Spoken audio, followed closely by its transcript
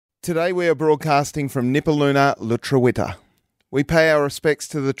Today we are broadcasting from Nipaluna, Lutruwita. We pay our respects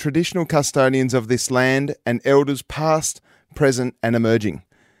to the traditional custodians of this land and elders past, present and emerging.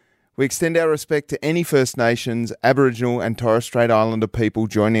 We extend our respect to any First Nations, Aboriginal and Torres Strait Islander people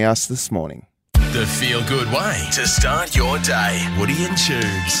joining us this morning. The feel-good way to start your day. Woody and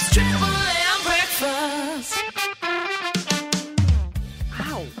Tubes.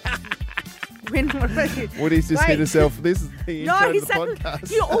 Ow. Woody's just hit herself. This is the intro to the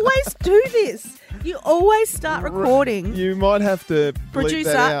podcast. You always do this. You always start recording. You might have to bleep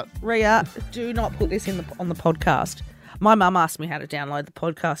Producer, that out. Ria, do not put this on the podcast. My mum asked me how to download the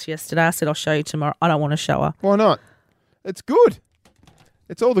podcast yesterday. I said, I'll show you tomorrow. I don't want to show her. Why not? It's good.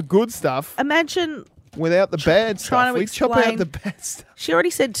 It's all the good stuff Imagine without the bad trying stuff. to We chop out explain- the bad stuff. She already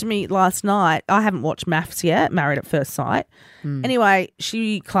said to me last night, I haven't watched Maths yet, Married at First Sight. Anyway,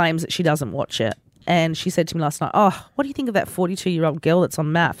 she claims that she doesn't watch it. And she said to me last night, oh, what do you think of that 42-year-old girl that's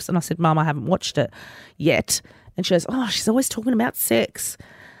on Maths? And I said, Mum, I haven't watched it yet. And she goes, oh, she's always talking about sex.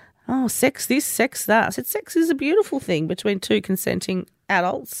 Oh, sex this, sex that. I said, sex is a beautiful thing between two consenting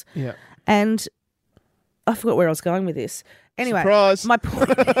adults. Yeah. And I forgot where I was going with this. Anyway, Surprise. my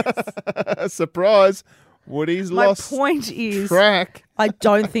point is, Surprise. Woody's my lost point is track. I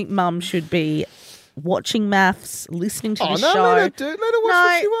don't think Mum should be watching Maths, listening to Oh, the no, show. let her do. Let her watch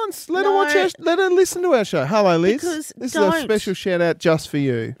what she wants. Let her watch let her listen to our show. Hello, Liz. Because this is don't. a special shout out just for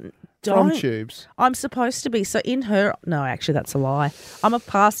you. From Don't. Tubes. I'm supposed to be. So in her... No, actually, that's a lie. I'm a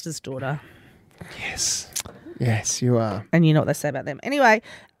pastor's daughter. Yes. Yes, you are. And you know what they say about them. Anyway,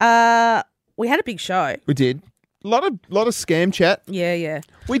 we had a big show. We did. A lot of scam chat. Yeah.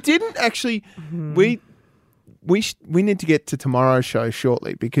 We didn't actually we need to get to tomorrow's show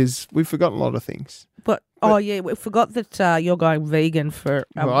shortly because we've forgotten a lot of things. But we forgot that you're going vegan for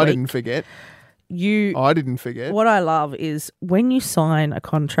a Well, week. I didn't forget. I didn't forget. What I love is when you sign a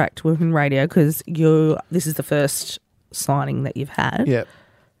contract with Radio, because this is the first signing that you've had, Yeah.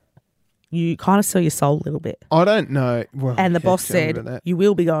 you kind of sell your soul a little bit. I don't know. Well, And the yeah, boss tell me about said, that. you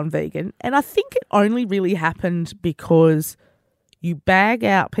will be going vegan. And I think it only really happened because you bag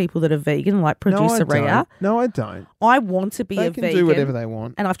out people that are vegan, like producer Ria. No, I don't. I want to be They a can vegan. do whatever they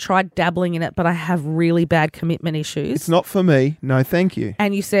want. And I've tried dabbling in it, but I have really bad commitment issues. It's not for me. No, thank you.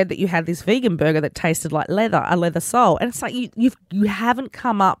 And you said that you had this vegan burger that tasted like leather, a leather sole. And it's like you haven't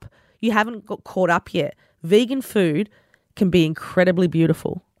come up, you haven't got caught up yet. Vegan food can be incredibly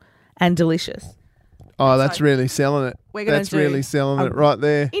beautiful and delicious. Oh, that's really selling it. We're gonna That's do really selling it right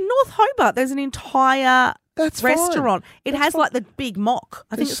there. In North Hobart, there's an entire That's fine. restaurant. It has like the Big Mock.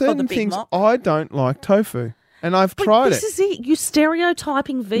 I think There's it's called the certain Big things Mock. I don't like tofu, and I've But tried this it. is it. You're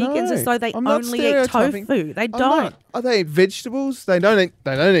stereotyping vegans No, as though they I'm not only eat stereotyping. tofu. They I'm don't. not. Oh, they eat vegetables. They don't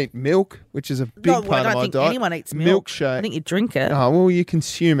eat milk, which is a big No, part I of don't my think diet. anyone eats milk. I Milkshake. think you drink it. Oh, well, you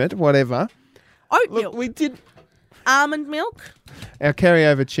consume it, whatever. Oat Look, milk. we did Almond milk. our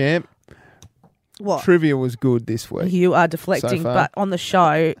carryover champ. What? Trivia was good this week. You are deflecting, So far. but on the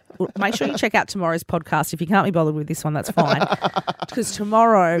show, make sure you check out tomorrow's podcast. If you can't be bothered with this one, that's fine. Because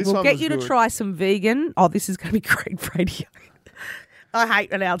tomorrow This we'll one get was you to good. try some vegan. Oh, this is going to be great radio. I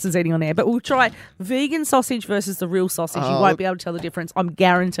hate announcers eating on air, but we'll try vegan sausage versus the real sausage. You Oh, won't look- be able to tell the difference. I'm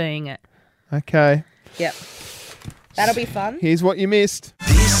guaranteeing it. Okay, Yep. That'll be fun. here's what you missed.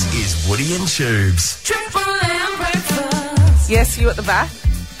 This is Woody and Tubes. Yes, you at the back.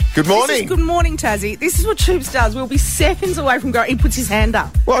 Good This morning. is good morning, Tassie. This is what Tubes does. We'll be seconds away from going. He puts his hand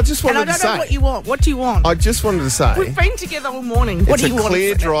up. Well, I just And wanted I to don't know say. what you want. What do you want? I just wanted to say. We've been together all morning. What It's do you a want?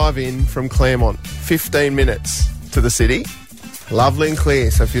 clear drive in from Claremont. 15 minutes to the city. Lovely and clear.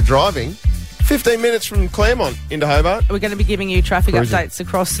 So if you're driving, 15 minutes from Claremont into Hobart We're going to be giving you traffic Cruising. updates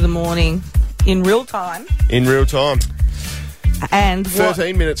across the morning in real time. in real time. And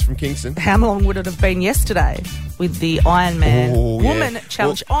 13 minutes from Kingston. how long would it have been yesterday with the Ironman Oh, yeah. Woman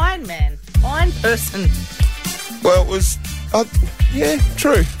Challenge? Ironman. Iron person. Well, it was, yeah,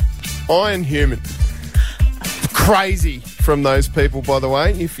 true. Iron human. Crazy from those people, by the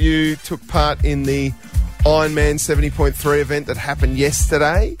way. If you took part in the Ironman 70.3 event that happened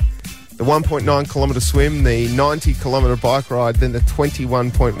yesterday, the 1.9 kilometre swim, the 90 kilometre bike ride, then the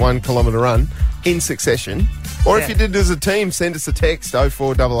 21.1 kilometre run in succession. Or if Yeah. you did it as a team, send us a text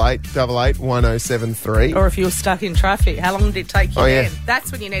 0488 88 1073. Or if you were stuck in traffic, how long did it take you Oh, yeah. then?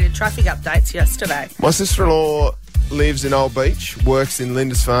 That's when you needed traffic updates yesterday. My sister-in-law lives in Old Beach, works in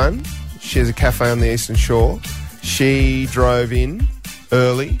Lindisfarne. She has a cafe on the Eastern Shore. She drove in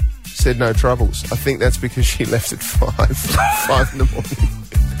early, said no troubles. I think that's because she left at 5 in the morning.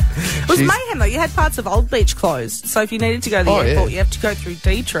 It was She's- mayhem though. You had parts of Old Beach closed. So if you needed to go to the Oh, yeah. airport, you have to go through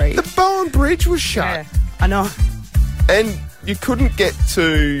Detree. The Bowen Bridge was shut. Yeah, I know. And you couldn't get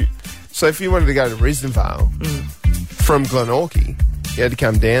to. So if you wanted to go to Risdon from Glenorchy, you had to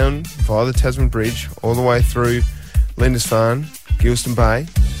come down via the Tasman Bridge all the way through Lindisfarne, Gilston Bay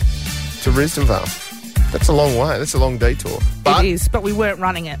to Risdon Vale. That's a long way. That's a long detour. But it is, but we weren't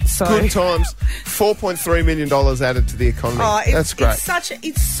running it. So good times. $4.3 million added to the economy. That's great.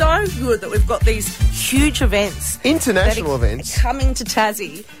 It's so good that we've got these huge events. International that are events. Coming to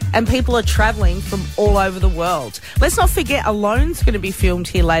Tassie, and people are travelling from all over the world. Let's not forget, Alone's going to be filmed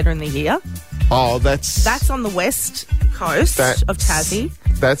here later in the year. Oh, that's on the west coast of Tassie.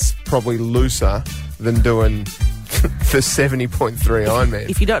 That's probably looser than doing the 70.3 Ironman.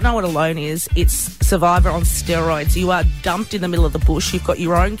 If you don't know what Alone is, it's Survivor on steroids. You are dumped in the middle of the bush. You've got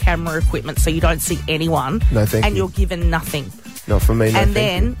your own camera equipment so you don't see anyone. No, thank you. And you're given nothing. Not for me, no, and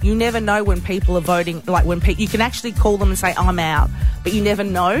then you never know when people are voting. Like when you can actually call them and say, I'm out, but you never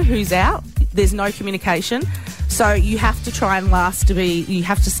know who's out. There's no communication. So you have to try and you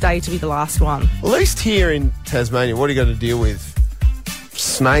have to stay to be the last one. At least here in Tasmania, what do you got to deal with?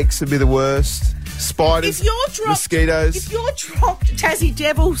 Snakes would be the worst. Spiders, mosquitoes. If you're dropped Tassie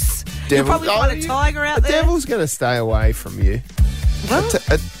Devils, you'll probably find a tiger out there. A devil's going to stay away from you. What?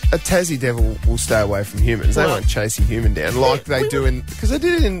 A Tassie devil will stay away from humans. They won't chase a human down like they do because they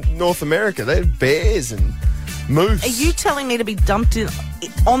did it in North America. They had bears and moose. Are you telling me to be dumped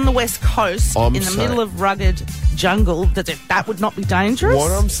on the west coast in the middle of rugged jungle that would not be dangerous?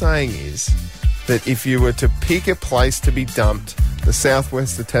 What I'm saying is that if you were to pick a place to be dumped, the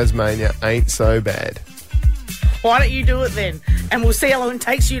southwest of Tasmania ain't so bad. Why don't you do it then? And we'll see how long it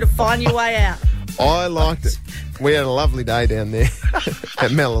takes you to find your way out. I liked it. We had a lovely day down there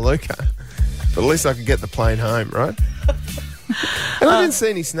at Melaleuca. But at least I could get the plane home, right? And I didn't see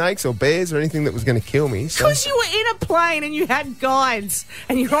any snakes or bears or anything that was going to kill me. Because you were in a plane and you had guides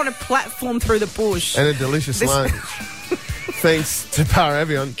and you're on a platform through the bush. And a delicious lunch. Thanks to Par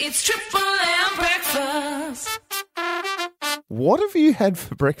Avion. It's Triple M breakfast. What have you had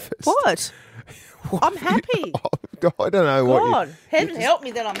for breakfast? What? I'm happy. I don't know what. God, heaven help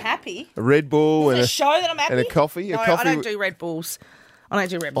me that I'm happy. A Red Bull and a show that I'm happy. And a coffee. No, I don't do Red Bulls. I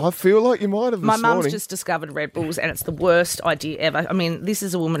I feel like you might have. My mum's mum's just discovered Red Bulls, and it's the worst idea ever. I mean, this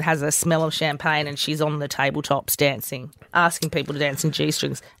is a woman who has a smell of champagne, and she's on the tabletops dancing, asking people to dance in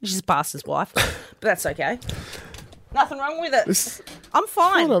G-strings. She's past his wife, but that's okay. Nothing wrong with it. I'm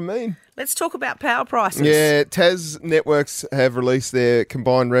fine. That's what I mean. Let's talk about power prices. Yeah, Tas Networks have released their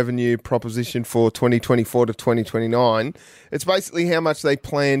combined revenue proposition for 2024 to 2029. It's basically how much they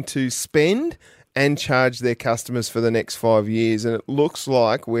plan to spend and charge their customers for the next 5 years. And it looks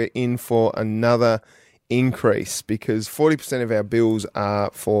like we're in for another increase because 40% of our bills are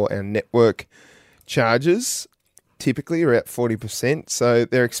for our network charges, typically around 40%. So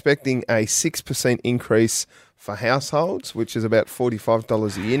they're expecting a 6% increase for households, which is about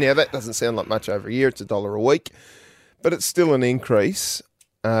 $45 a year. Now, that doesn't sound like much over a year. It's $1 a week, but it's still an increase.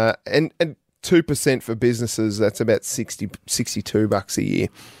 And 2% for businesses, that's about $62 a year.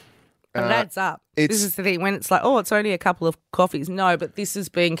 And it adds up. This is the thing, when it's like, oh, it's only a couple of coffees. No, but this is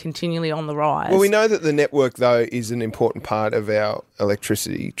being continually on the rise. Well, we know that the network, though, is an important part of our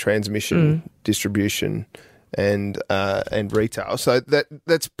electricity transmission, distribution, and retail. So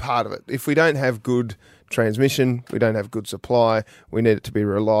that's part of it. If we don't have good transmission, we don't have good supply, we need it to be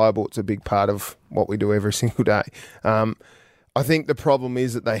reliable. It's a big part of what we do every single day. I think the problem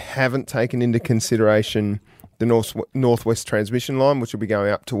is that they haven't taken into consideration the northwest transmission line, which will be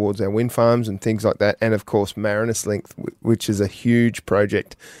going up towards our wind farms and things like that, and of course Marinus Link, which is a huge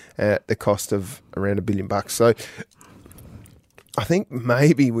project at the cost of around $1 billion. So I think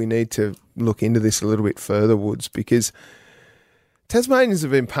maybe we need to look into this a little bit further, Woods, because Tasmanians have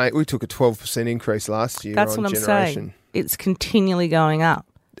been paying. We took a 12% increase last year. That's on what I'm generation. saying. It's continually going up.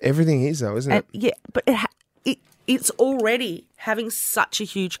 Everything is, though, isn't it? Yeah, but it's already having such a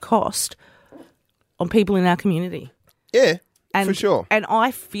huge cost on people in our community. Yeah, for sure. And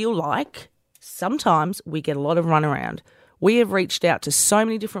I feel like sometimes we get a lot of runaround. We have reached out to so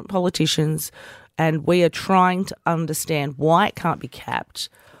many different politicians and we are trying to understand why it can't be capped,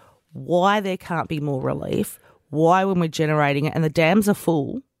 why there can't be more relief, why when we're generating it and the dams are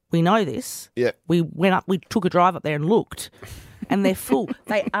full, we know this. Yeah. We took a drive up there and looked and they're full.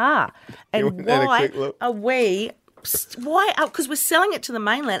 They are. And why are we... Why? Because we're selling it to the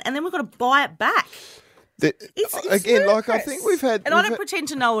mainland, and then we've got to buy it back. It's again, ludicrous. I think we've had, and I don't pretend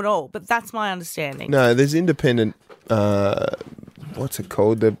to know it all, but that's my understanding. No, there's independent. What's it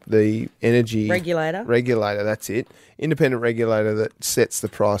called? The energy regulator. Regulator. That's it. Independent regulator that sets the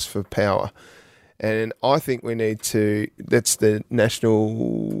price for power, and I think we need to. That's the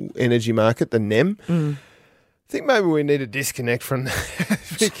National Energy Market, the NEM. think maybe we need a disconnect from that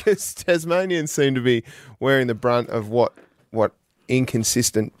because Tasmanians seem to be wearing the brunt of what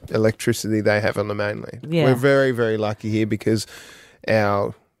inconsistent electricity they have on the mainland. Yeah. We're very, very lucky here because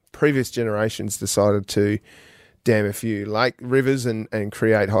our previous generations decided to dam a few lake rivers and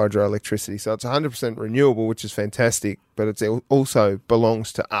create hydroelectricity. So it's 100% renewable, which is fantastic, but it also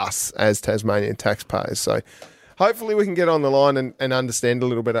belongs to us as Tasmanian taxpayers. So hopefully we can get on the line and understand a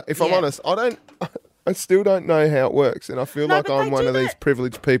little bit. If I'm honest, I still don't know how it works, and I feel like but I'm they one do of these that.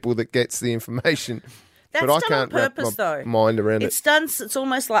 privileged people that gets the information. That's but I done can't on purpose, wrap though. my mind around It's it. done. It's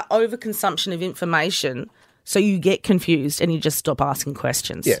almost like overconsumption of information, so you get confused and you just stop asking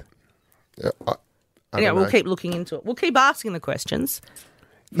questions. Yeah. I Yeah, don't we'll know. keep looking into it. We'll keep asking the questions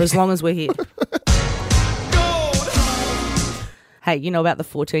for as long as we're here. Hey, you know about the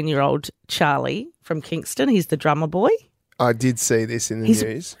 14-year-old Charlie from Kingston? He's the drummer boy. I did see this in the He's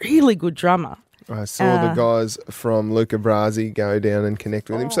news. a really good drummer. I saw the guys from Luca Brasi go down and connect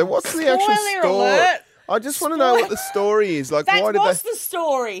with him. So what's the actual spoiler story? alert. I just want to know what the story is. Like, why did What's they? the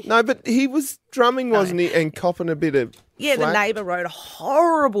story? No, but he was drumming, wasn't he? And copping a bit of Yeah, the flack. neighbour wrote a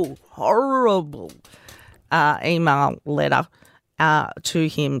horrible email letter to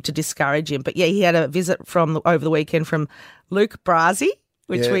him to discourage him. But yeah, he had a visit over the weekend from Luke Brasi,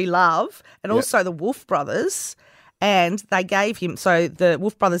 which Yeah. we love, and Yeah. also the Wolf Brothers. And they gave him, so the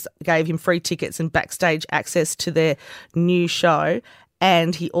Wolf Brothers gave him free tickets and backstage access to their new show.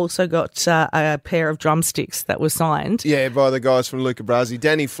 And he also got a pair of drumsticks that were signed. Yeah, by the guys from Luca Brasi.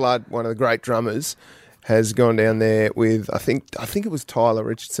 Danny Flood, one of the great drummers, has gone down there with I think it was Tyler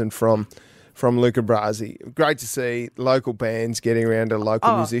Richardson from Luca Brasi. Great to see local bands getting around a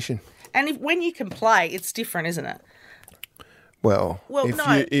local musician. And when you can play, it's different, isn't it? Well, Well, if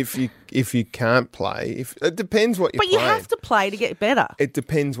no. if you can't play, it depends what you're But you playing. have to play to get better. It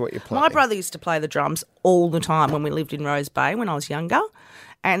depends what you're playing. My brother used to play the drums all the time when we lived in Rose Bay when I was younger.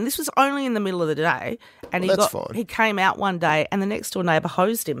 And this was only in the middle of the day. And Well, that's fine. he came out one day and the next door neighbour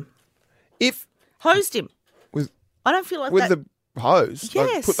hosed him. With I don't feel like with that. the hose, like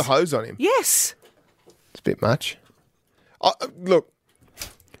Yes. put the hose on him. Yes. It's a bit much. Look,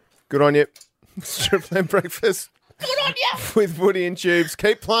 good on you. Triple M breakfast. Good on you. With Woody and Tubes.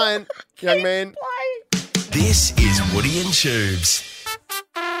 Keep playing, young man. Play. This is Woody and Tubes.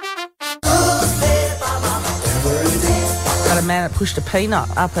 Got a man that pushed a peanut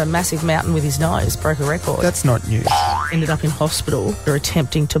up a massive mountain with his nose, broke a record. That's not new. Ended up in hospital. They're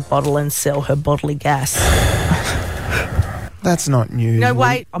attempting to bottle and sell her bodily gas. That's not new. No,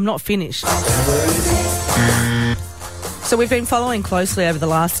 wait, I'm not finished. So we've been following closely over the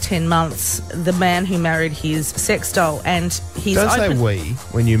last 10 months the man who married his sex doll, and he's Don't say open. we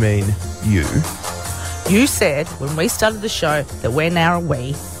when you mean you. You said when we started the show that we're now a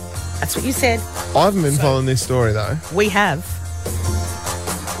we. That's what you said. I haven't been following this story, though. We have.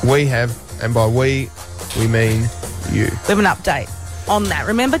 We have, and by we mean you. We have an update on that.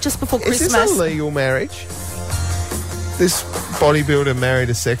 Remember, just before Is Christmas. this a legal marriage? This bodybuilder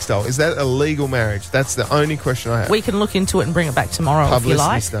married a sex doll. Is that a legal marriage? That's the only question I have. We can look into it and bring it back tomorrow if you Publicity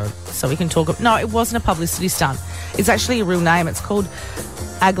like. stunt. So we can talk. No, it wasn't a publicity stunt. It's actually a real name. It's called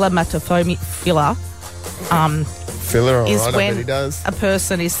aglamatophobia. Filler, all Is right, I bet when he does. a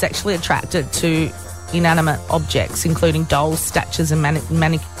person is sexually attracted to inanimate objects, including dolls, statues, and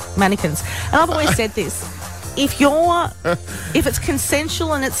mannequins. And I've always said this: if it's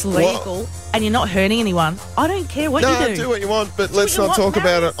consensual and it's legal and you're not hurting anyone, I don't care what No, you do. do what you want, but let's what not you talk want.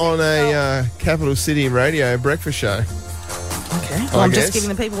 about it on a Capital City radio breakfast show. Okay. Well, I'm just guess.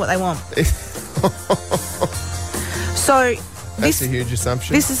 giving the people what they want. So That's this a huge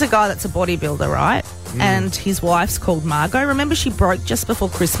assumption. This is a guy that's a bodybuilder, right? And his wife's called Margot. Remember, she broke just before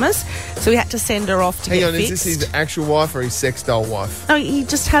Christmas, so he had to send her off to Hang get on, fixed. is this his actual wife or his sex doll wife? No, he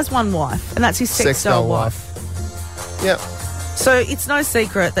just has one wife, and that's his sex doll wife. Yep. So it's no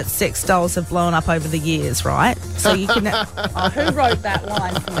secret that sex dolls have blown up over the years, right? So you can. Who wrote that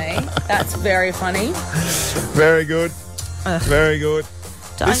line for me? That's very funny. Very good. Ugh. Very good.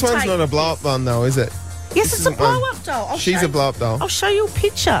 Don't This one's take not a this. blow up one, though, is it? Yes, this it's a isn't one. blow up doll. She's a blow up doll. I'll show you a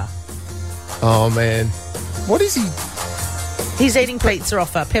picture. Oh, man. What is he? He's eating pizza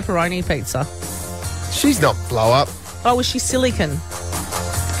off her, pepperoni pizza. She's not blow up. Oh, was she silicon?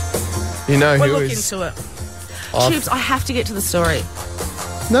 You know We'll who look is? into it. I've- Tubes, I have to get to the story.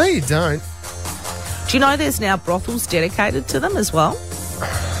 No, you don't. Do you know there's now brothels dedicated to them as well?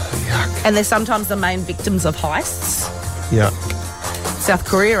 Yuck. And they're sometimes the main victims of heists. Yuck. South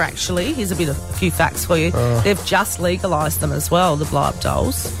Korea, actually, here's a few facts for you. They've just legalised them as well, the blow-up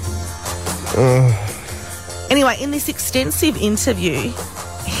dolls. Anyway, in this extensive interview,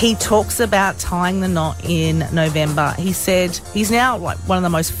 He talks about tying the knot in November. He said he's now like one of the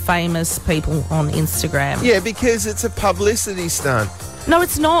most famous people on Instagram. Yeah, because it's a publicity stunt. No,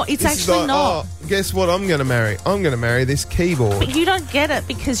 it's not. It's This is actually like, not. Oh, guess what I'm going to marry? I'm going to marry this keyboard. But you don't get it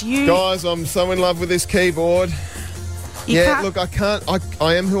because you... Guys, I'm so in love with this keyboard. you can't- Look, I can't.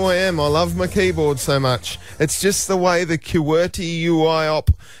 I am who I am. I love my keyboard so much. It's just the way the QWERTY UI op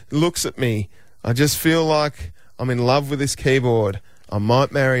looks at me. I just feel like I'm in love with this keyboard. I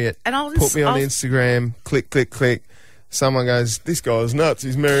might marry it. And I'll Put me on I'll- Instagram. Click, click, click. Someone goes, this guy's nuts.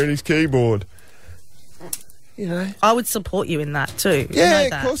 He's marrying his keyboard. You know. I would support you in that too. You Yeah, know of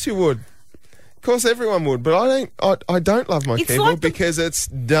that. course you would. Of course everyone would. But I don't love my It's keyboard like the- because it's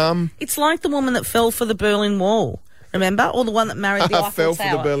dumb. It's like the woman that fell for the Berlin Wall. Remember? Or the one that married the I Eiffel fell Tower.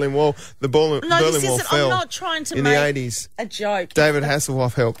 for the Berlin Wall. The Berlin No, Wall this isn't. fell I'm not trying to in make the 80s. a joke. David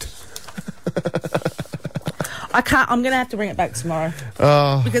Hasselhoff helped. I can't. I'm going to have to bring it back tomorrow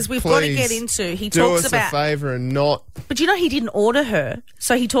Oh, because we've got to please get into. He do talks us about. a favour and not. But you know, he didn't order her.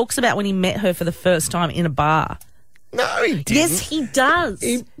 So he talks about when he met her for the first time in a bar. No, he didn't. Yes, he does.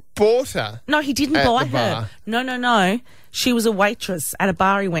 He bought her. No, he didn't At buy the her. bar. No. She was a waitress at a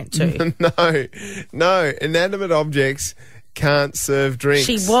bar he went to. No. Inanimate objects can't serve drinks.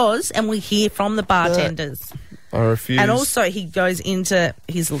 She was, and we hear from the bartenders. I refuse. And also, he goes into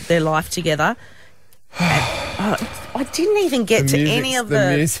their life together. And, I didn't even get to any of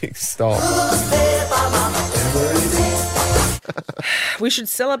the music stopped. We should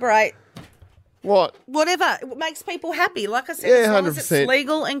celebrate What? whatever makes people happy. Like I said, Yeah, as long as 100%. it's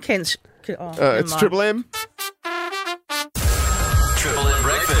legal and can. It's Triple M. Triple M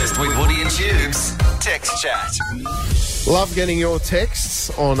breakfast with Woody and Tubes. Text chat. Love getting your texts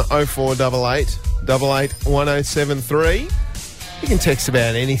on 0488 881073. You can text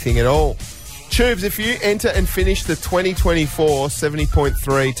about anything at all. Tubes, if you enter and finish the 2024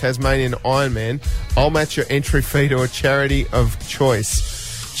 70.3 Tasmanian Ironman, I'll match your entry fee to a charity of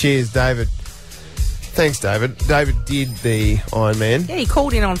choice. Cheers, David. Thanks, David. David did the Ironman. Yeah, he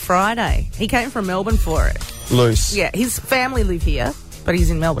called in on Friday. He came from Melbourne for it. Loose. Yeah, his family live here, but he's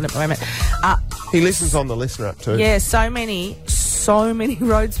in Melbourne at the moment. He listens on the listener app too. Yeah, so many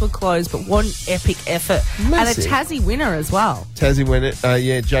roads were closed, but one epic effort. Massive. And a Tassie winner as well. Tassie win it.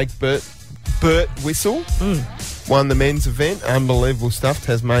 Jake Burt Whistle won the men's event. Unbelievable stuff.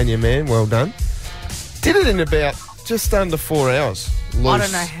 Tasmania man, well done. Did it in about just under 4 hours. Loose, I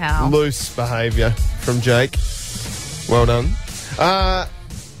don't know how. Loose behaviour from Jake. Well done.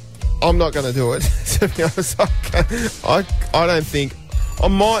 I'm not going to do it, to be honest. I don't think. I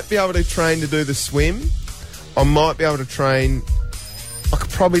might be able to train to do the swim. I might be able to train. I could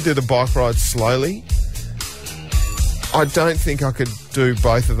probably do the bike ride slowly. I don't think I could do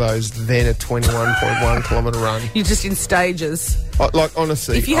both of those, then a 21.1 kilometre run. You're just in stages. Like,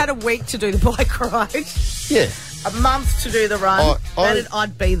 honestly. If you had a week to do the bike ride, Yeah. a month to do the run,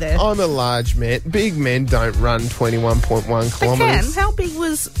 I'd be there. I'm a large man. Big men don't run 21.1 They can. kilometres. How big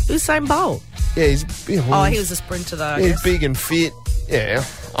was Usain Bolt? Yeah, he's big. Oh, he was a sprinter though, I He's guess. big and fit. Yeah.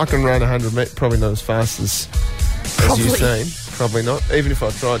 I can run 100 metres. Probably not as fast as you've Probably. seen. Probably not, even if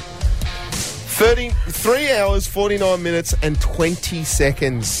I tried. 3 hours, 49 minutes and 20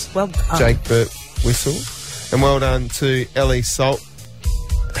 seconds. Well done. Jake Burt Whistle. And well done to Ellie Salt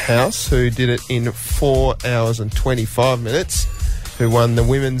House, who did it in 4 hours and 25 minutes, who won the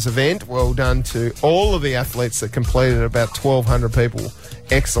women's event. Well done to all of the athletes that completed, about 1,200 people.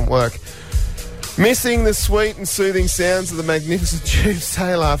 Excellent work. Missing the sweet and soothing sounds of the magnificent Tubes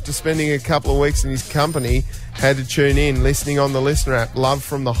Taylor after spending a couple of weeks in his company, had to tune in, listening on the listener app. Love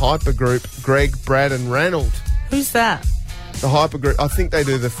from the Hypergroup, Greg, Brad and Ranald. Who's that? The Hypergroup, I think they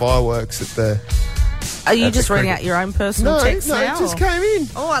do the fireworks at the... Are you That's just a reading cricket- out your own personal text no, now? it just or- came in.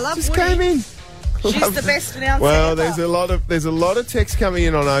 Oh, I love Just Woody. came in. She's the best announcer Well, ever. there's a lot of text coming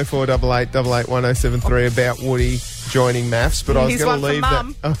in on 0488 881073 about Woody joining maths, but I was Here's going to one leave from that.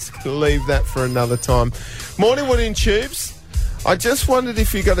 Mum. I was going to leave that for another time. Morning, Woody and Tubes. I just wondered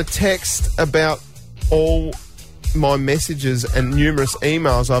if you got a text about all my messages and numerous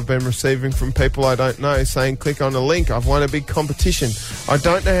emails I've been receiving from people I don't know saying click on a link. I've won a big competition. I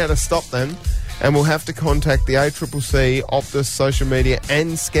don't know how to stop them, and we'll have to contact the ACCC, Optus, social media,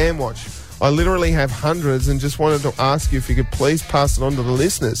 and Scamwatch. I literally have hundreds and just wanted to ask you if you could please pass it on to the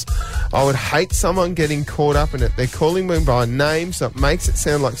listeners. I would hate someone getting caught up in it. They're calling me by name, so it makes it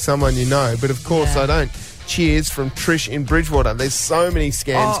sound like someone you know, but of course Yeah. I don't. Cheers from Trish in Bridgewater. There's so many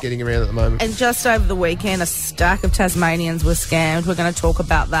scams getting around at the moment. And just over the weekend, a stack of Tasmanians were scammed. We're going to talk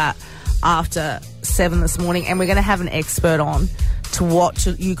about that after 7 this morning, and we're going to have an expert on to what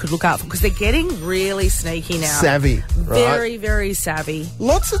you could look out for, because they're getting really sneaky now. Savvy, right? Very, very savvy.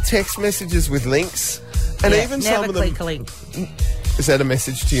 Lots of text messages with links, and Yeah, even never some of them. click a link. Is that a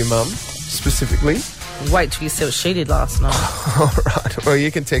message to your mum specifically? Wait till you see what she did last night. All right. Well,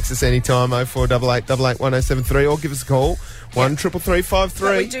 you can text us anytime 0488 881073 or give us a call 133353.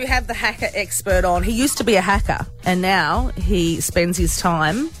 But we do have the hacker expert on. He used to be a hacker, and now he spends his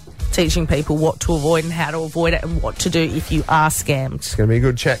time teaching people what to avoid and how to avoid it and what to do if you are scammed. It's going to be a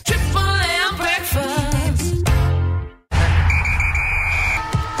good chat. Triple M breakfast.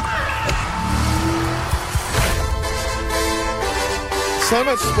 So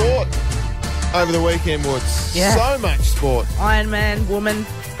much sport over the weekend, Woods. Yeah. So much sport. Iron Man, woman,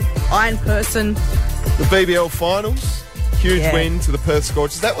 Iron Person. The BBL finals, huge Yeah. win to the Perth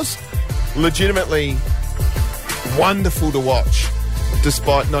Scorchers. That was legitimately wonderful to watch,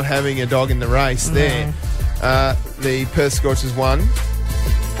 despite not having a dog in the race there. The Perth Scorchers won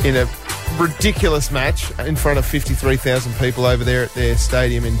in a ridiculous match in front of 53,000 people over there at their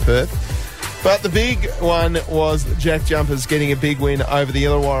stadium in Perth. But the big one was the Jack Jumpers getting a big win over the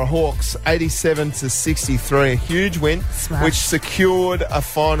Illawarra Hawks, 87-63. A huge win, Smash. which secured a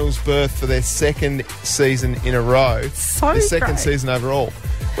finals berth for their second season in a row. So the second great. season overall,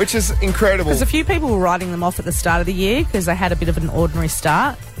 which is incredible. Because a few people were writing them off at the start of the year because they had a bit of an ordinary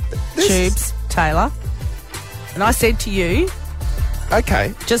start. This- Tubes, Taylor. And I said to you,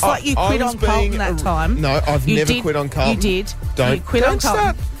 Okay. just like you I quit was on Carlton being that time. No, I've you never did- quit on Carlton. You did. Don't- You quit on don't Carlton.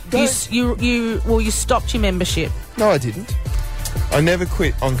 start. Don't. You stopped your membership. No, I didn't. I never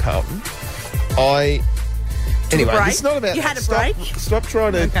quit on Carlton. Anyway, break? it's not about You that. had a Stop- break? Stop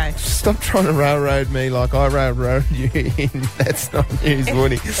trying to Okay. stop trying to railroad me like I railroad you in. That's not news,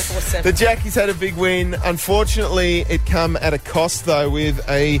 Woody. The Jackies had a big win. Unfortunately, it come at a cost though, with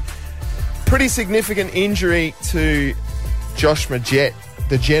a pretty significant injury to Josh Majette,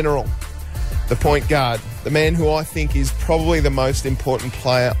 the general, the point guard, the man who I think is probably the most important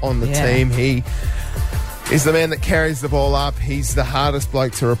player on the Yeah. team. He is the man that carries the ball up. He's the hardest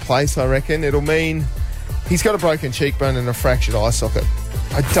bloke to replace, I reckon. It'll mean he's got a broken cheekbone and a fractured eye socket.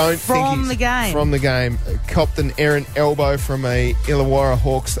 I don't think From he's... the game. From the game. Copped an errant elbow from a Illawarra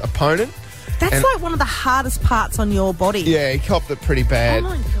Hawks opponent. That's And- like one of the hardest parts on your body. Yeah, he copped it pretty bad Oh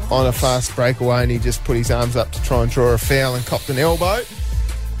my gosh. on a fast breakaway, and he just put his arms up to try and draw a foul and copped an elbow.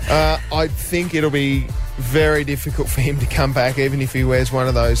 I think it'll be very difficult for him to come back, even if he wears one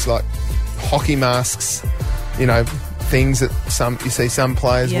of those like hockey masks, you know, things that you see some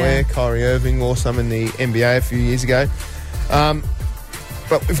players Yeah. wear. Kyrie Irving wore some in the NBA a few years ago.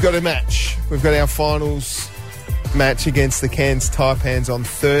 But we've got a match. We've got our finals match against the Cairns Taipans on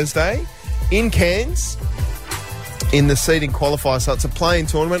Thursday in Cairns in the seeding qualifier. So it's a play-in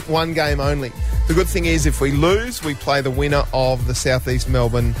tournament, one game only. The good thing is if we lose, we play the winner of the South East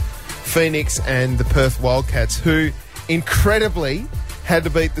Melbourne Phoenix and the Perth Wildcats, who incredibly had to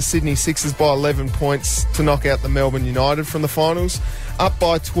beat the Sydney Sixers by 11 points to knock out the Melbourne United from the finals. Up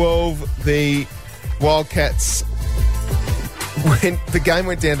by 12, the Wildcats the game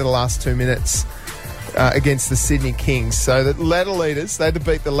went down to the last 2 minutes against the Sydney Kings. So the ladder leaders, they had to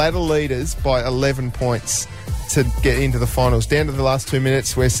beat the ladder leaders by 11 points to get into the finals. Down to the last 2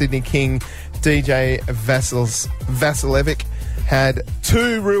 minutes, where Sydney King DJ Vasilevic had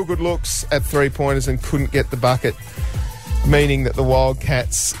two real good looks at three-pointers and couldn't get the bucket, meaning that the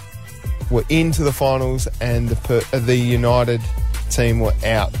Wildcats were into the finals and the United team were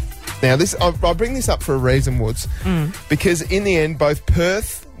out. Now, I bring this up for a reason, Woods, because in the end, both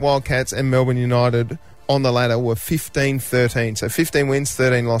Perth Wildcats and Melbourne United on the ladder were 15-13. So 15 wins,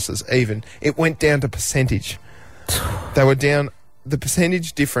 13 losses, even. It went down to percentage. They were down. The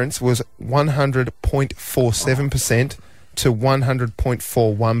percentage difference was 100.47% to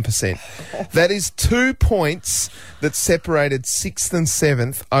 100.41%. That is 2 points that separated 6th and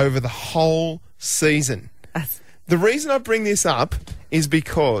 7th over the whole season. The reason I bring this up is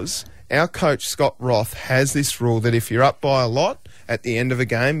because our coach, Scott Roth, has this rule that if you're up by a lot at the end of a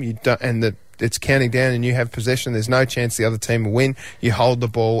game it's counting down and you have possession, there's no chance the other team will win, you hold the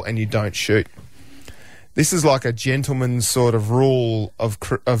ball and you don't shoot. This is like a gentleman's sort of rule of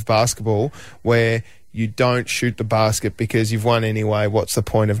basketball where you don't shoot the basket because you've won anyway. What's the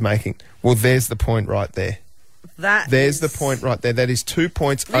point of making? Well, there's the point right there. There's the point right there. That is 2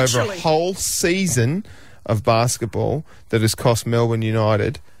 points over a whole season of basketball that has cost Melbourne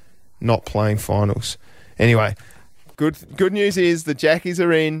United not playing finals. Anyway, good news is the Jackies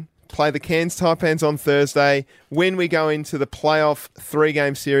are in. Play the Cairns Taipans on Thursday. When we go into the playoff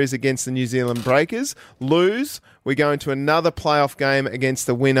 3-game series against the New Zealand Breakers, lose, we go into another playoff game against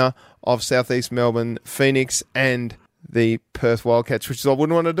the winner of South East Melbourne Phoenix and the Perth Wildcats, which is I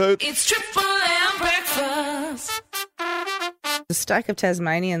wouldn't want to do. It's Triple M breakfast. A stack of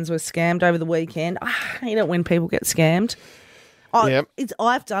Tasmanians were scammed over the weekend. I hate it when people get scammed. Yep.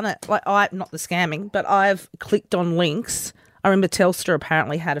 I've done it. Not the scamming, but I've clicked on links. I remember Telstra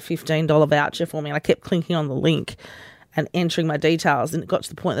apparently had a $15 voucher for me, and I kept clicking on the link and entering my details, and it got to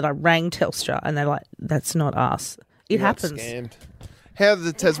the point that I rang Telstra, and they're like, "That's not us." It happens. Scammed. How did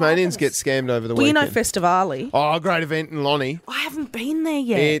the Tasmanians get scammed over the Well, you weekend? know Festivali. Oh, great event in Lonnie. I haven't been there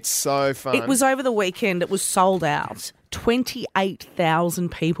yet. It's so fun. It was over the weekend. It was sold out.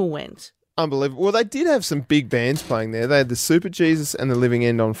 28,000 people went. Unbelievable. Well, they did have some big bands playing there. They had the Super Jesus and the Living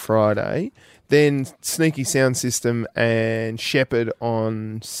End on Friday, then Sneaky Sound System and Shepherd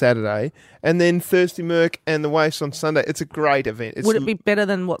on Saturday, and then Thirsty Merc and the Waifs on Sunday. It's a great event. Would it be better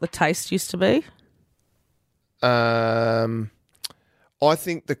than what the Taste used to be? I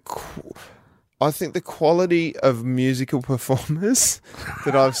think the quality of musical performers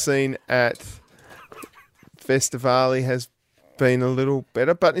that I've seen at Festivali has been a little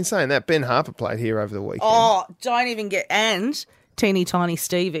better. But in saying that, Ben Harper played here over the weekend. Oh, don't even get... And Teeny Tiny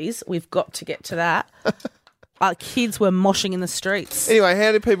Stevies. We've got to get to that. Our kids were moshing in the streets. Anyway,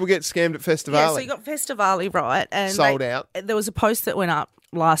 how did people get scammed at Festivali? Yeah, so you got Festivali, right? And Sold out. There was a post that went up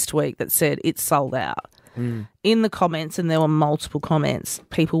last week that said it's sold out. In the comments, and there were multiple comments,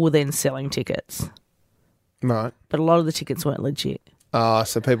 people were then selling tickets. Right. But a lot of the tickets weren't legit. Oh,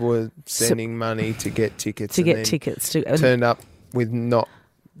 so people were sending money to get tickets. To and get then tickets. turned up with not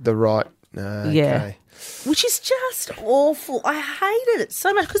the right... Okay. Yeah. Which is just awful. I hated it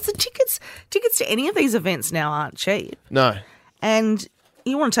so much because the tickets to any of these events now aren't cheap. No. And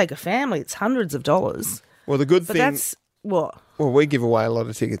you want to take a family, it's hundreds of dollars. Well, the good But thing... that's what? Well, we give away a lot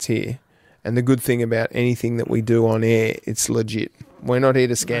of tickets here. And the good thing about anything that we do on air, it's legit. We're not here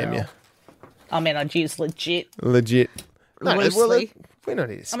to scam you. I mean, I'd use legit. Legit. No, well, Loosely. we're not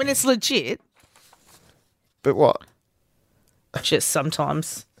here to scam. I mean, it's legit. But what? Just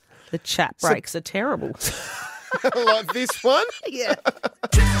sometimes the chat breaks are terrible. Like this one? Yeah.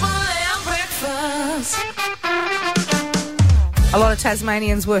 Triple M breakfast. A lot of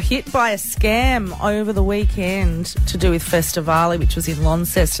Tasmanians were hit by a scam over the weekend to do with Festivali, which was in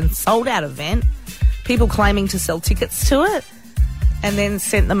Launceston, sold out event. People claiming to sell tickets to it and then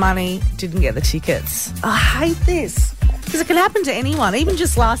sent the money, didn't get the tickets. I hate this because it can happen to anyone. Even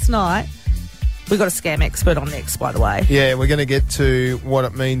just last night, we got a scam expert on next, by the way. Yeah, we're going to get to what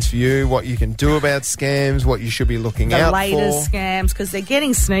it means for you, what you can do about scams, what you should be looking out The latest for. scams, because they're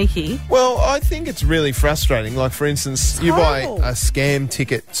getting sneaky. Well, I think it's really frustrating. Like, for instance, you buy horrible. a scam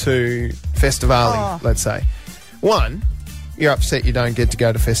ticket to Festivali, let's say. One, you're upset you don't get to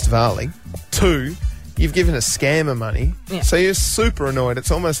go to Festivali. Two, you've given a scammer money. Yeah. So you're super annoyed.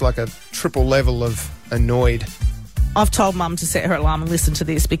 It's almost like a triple level of annoyed. I've told Mum to set her alarm and listen to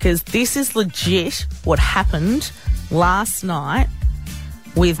this because this is legit what happened last night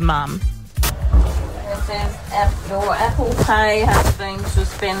with Mum. It says your Apple Pay has been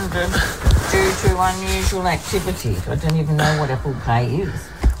suspended due to unusual activity. I don't even know what Apple Pay is.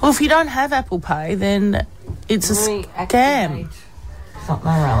 Well, if you don't have Apple Pay, then it's a scam. Reactivate something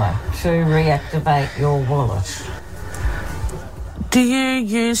or other to reactivate your wallet. Do you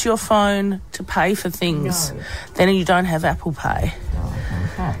use your phone to pay for things? No. Then you don't have Apple Pay.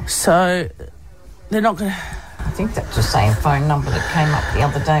 Okay. So they're not going to... I think that's the same phone number that came up the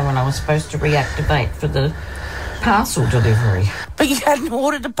other day when I was supposed to reactivate for the parcel delivery. But you hadn't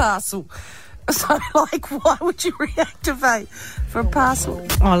ordered a parcel. So, like, why would you reactivate for a parcel?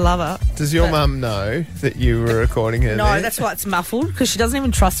 I love it. Does your mum know that you were recording her No, there? that's why it's muffled, because she doesn't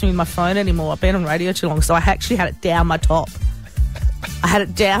even trust me with my phone anymore. I've been on radio too long, so I actually had it down my top. I had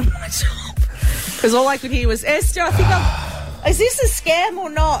it down my top. Because all I could hear was, Esther, I think is this a scam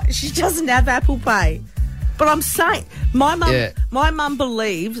or not? She doesn't have Apple Pay. But I'm saying, my mum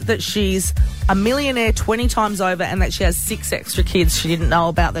believes that she's a millionaire 20 times over and that she has 6 extra kids she didn't know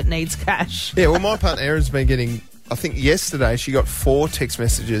about that needs cash. Yeah, well, my partner Erin's been getting, I think yesterday she got 4 text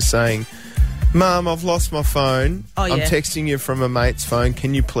messages saying, Mum, I've lost my phone. Oh, yeah. I'm texting you from a mate's phone.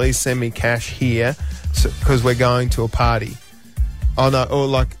 Can you please send me cash here? Because we're going to a party. Oh, no. Or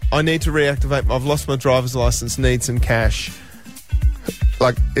like, I need to reactivate. I've lost my driver's license. Need some cash.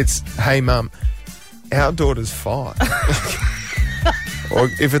 Like, it's, hey, Mum, our daughter's 5. Or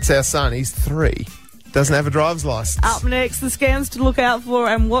if it's our son, he's 3. Doesn't have a driver's license. Up next, the scams to look out for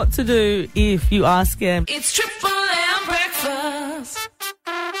and what to do if you are scammed. It's Triple M breakfast.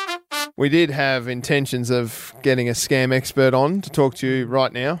 We did have intentions of getting a scam expert on to talk to you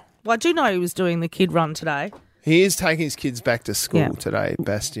right now. Well, I do know he was doing the kid run today. He is taking his kids back to school Yeah. today,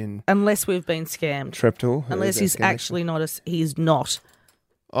 Bastian Unless we've been scammed. Treptow. Unless he's actually not he's not.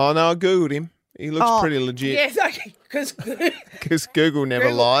 Oh, no, I Googled him. He looks pretty legit. Yes, okay. Because Because Google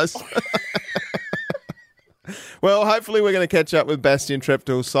never lies. Well, hopefully we're going to catch up with Bastian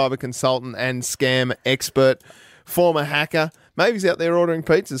Treptow, cyber consultant and scam expert, former hacker. Maybe he's out there ordering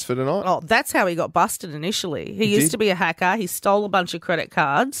pizzas for tonight. oh, that's how he got busted initially. He He used did? to be a hacker. He stole a bunch of credit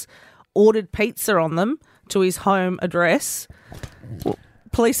cards, ordered pizza on them to his home address.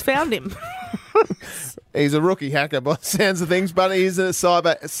 Police found him. He's a rookie hacker by the sounds of things, but he's a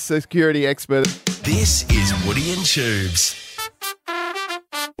cyber security expert. This is Woody and Tubes.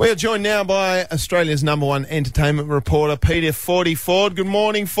 We are joined now by Australia's #1 entertainment reporter, Peter Forty Ford. Good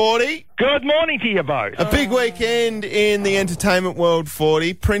morning, Forty. Good morning to you both. A big weekend in the entertainment world,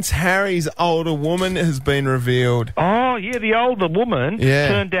 Forty. Prince Harry's older woman has been revealed. Oh, yeah, the older woman Yeah.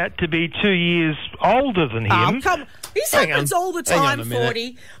 turned out to be 2 years older than him. Oh, come. This Hang happens on. all the Hang on time, a minute.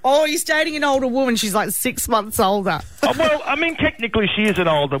 40. Oh, he's dating an older woman. She's like 6 months older. Oh, well, I mean, technically she is an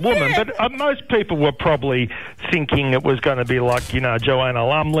older woman, but most people were probably thinking it was going to be like, Joanna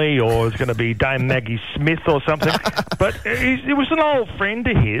Lumley or it was going to be Dame Maggie Smith or something. But it was an old friend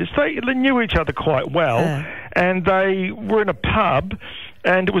of his. They knew each other quite well, and they were in a pub.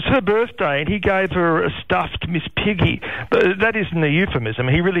 And it was her birthday, and he gave her a stuffed Miss Piggy. But that isn't a euphemism.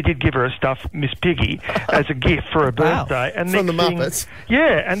 He really did give her a stuffed Miss Piggy as a gift for her Wow. birthday. And From the next thing- Muppets.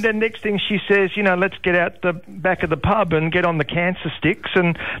 Yeah, and then next thing she says, let's get out the back of the pub and get on the cancer sticks.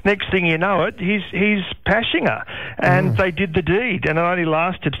 And next thing you know it, he's pashing her. And they did the deed, and it only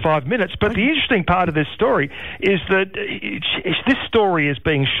lasted 5 minutes. But the interesting part of this story is that this story is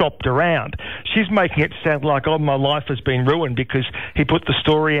being shopped around. She's making it sound like, oh, my life has been ruined because he put the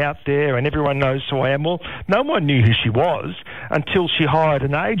story out there and everyone knows who I am. Well, no one knew who she was until she hired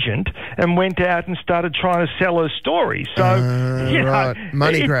an agent and went out and started trying to sell her story. So, right.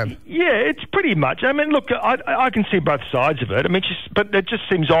 Money grab. Yeah, it's pretty much. I mean, look, I can see both sides of it. I mean, but it just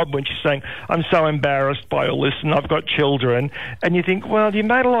seems odd when she's saying, I'm so embarrassed by all this and I've got children. And you think, well, you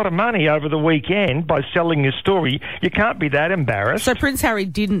made a lot of money over the weekend by selling your story. You can't be that embarrassed. So Prince Harry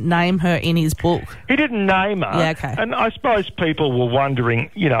didn't name her in his book. He didn't name her. Yeah, okay. And I suppose people were wondering,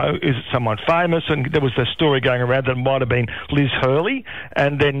 is it someone famous? And there was a story going around that it might have been Liz Hurley.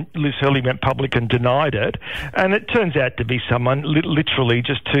 And then Liz Hurley went public and denied it. And it turns out to be someone literally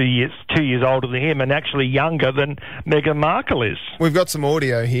just 2 years older than him and actually younger than Meghan Markle is. We've got some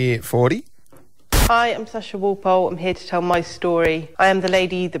audio here, 40. Hi, I'm Sasha Walpole. I'm here to tell my story. I am the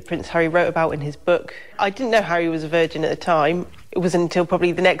lady that Prince Harry wrote about in his book. I didn't know Harry was a virgin at the time. It wasn't until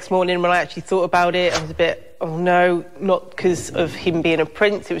probably the next morning when I actually thought about it. I was a bit, oh no, not because of him being a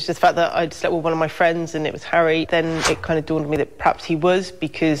prince. It was just the fact that I'd slept with one of my friends and it was Harry. Then it kind of dawned on me that perhaps he was,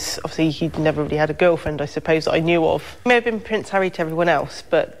 because obviously he'd never really had a girlfriend, I suppose, that I knew of. He may have been Prince Harry to everyone else,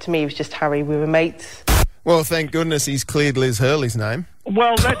 but to me it was just Harry. We were mates. Well, thank goodness he's cleared Liz Hurley's name.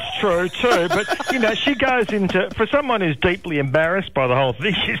 Well, that's true too, but she goes into, for someone who's deeply embarrassed by the whole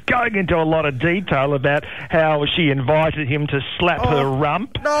thing, she's going into a lot of detail about how she invited him to slap her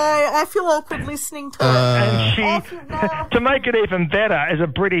rump. No, I feel awkward listening to it. And she, to make it even better, as a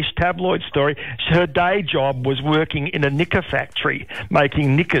British tabloid story, her day job was working in a knicker factory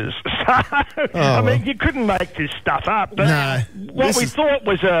making knickers. So, I mean, you couldn't make this stuff up. But No, what we thought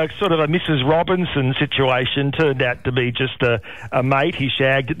was a sort of a Mrs. Robinson situation turned out to be just a mate he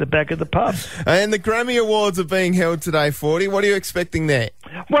shagged at the back of the pub. And the Grammy Awards are being held today, 40. What are you expecting there?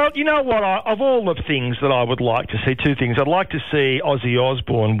 Well, you know what? Of all the things that I would like to see, two things. I'd like to see Ozzy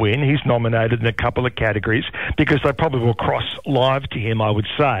Osbourne win. He's nominated in a couple of categories because they probably will cross live to him, I would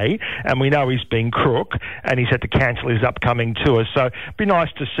say. And we know he's been crook and he's had to cancel his upcoming tour. So it'd be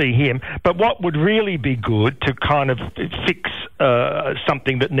nice to see him. But what would really be good to kind of fix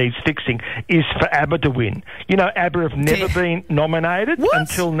something that needs fixing is for ABBA to win. ABBA have never been nominated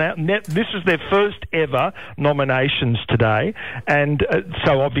until now. This is their first ever nominations today, and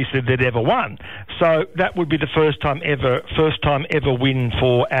so obviously they'd ever won. So that would be the first time ever win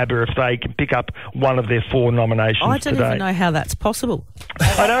for ABBA if they can pick up one of their 4 nominations I don't today. even know how that's possible.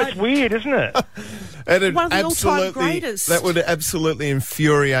 I know, it's weird, isn't it? It'd One of the all-time greatest. That would absolutely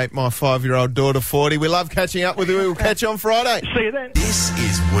infuriate my 5-year-old daughter, 40. We love catching up with you. We'll catch you on Friday. See you then. This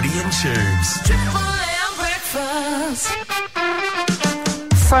is Woody and Tubes. Triple M breakfast.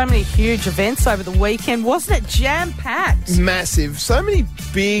 So many huge events over the weekend. Wasn't it jam-packed? Massive. So many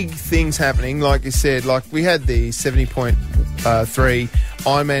big things happening, like you said. Like we had the 70.3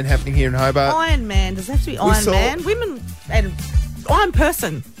 Ironman happening here in Hobart. Iron Man. Does it have to be Iron saw- Man? Women and Iron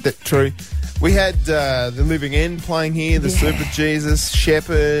Person. That's true. We had The Living End playing here, the Super Jesus,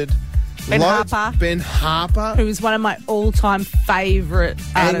 Shepherd. Ben Loads. Harper, Ben Harper. who is one of my all-time favourite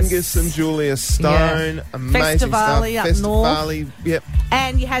artists. Angus and Julia Stone. Yeah. Amazing Festivali stuff. up north. Festivali, yep.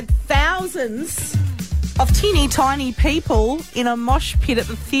 And you had thousands of teeny tiny people in a mosh pit at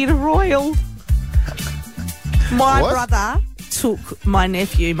the Theatre Royal. My What? brother took my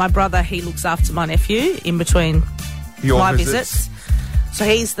nephew. My brother, he looks after my nephew in between Your my visits. visits. So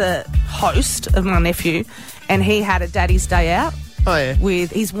he's the host of my nephew, and he had a Daddy's Day Out Oh, yeah.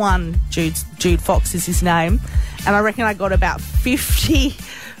 with his one, Jude Fox is his name, and I reckon I got about 50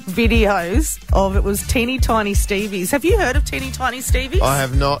 videos of it was Teeny Tiny Stevies. Have you heard of Teeny Tiny Stevies? I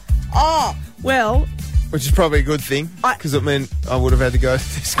have not, Oh, well, which is probably a good thing because it meant I would have had to go to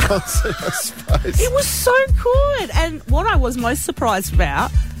this concert, I suppose. it was so good. And what I was most surprised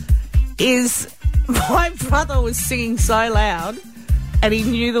about is my brother was singing so loud and he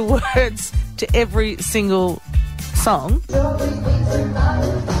knew the words to every single song.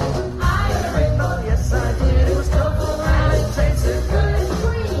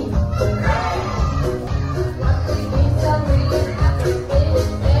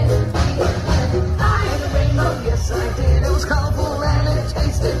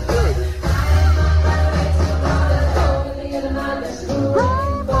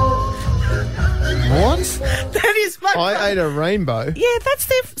 What? That is my I ate a rainbow. Yeah, that's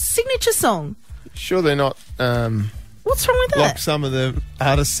their signature song. Sure, they're not What's wrong with like that? some of the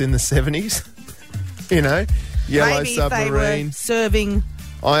artists in the 70s. You know, Yellow Maybe if they were Submarine. serving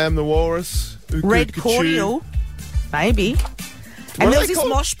I Am the Walrus. red cordial. Maybe. And are there was they this called?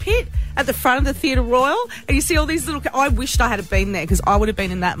 mosh pit at the front of the Theatre Royal, and you see all these little... I wished I had been there, because I would have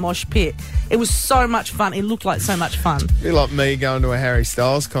been in that mosh pit. It was so much fun. It looked like so much fun. Be like me going to a Harry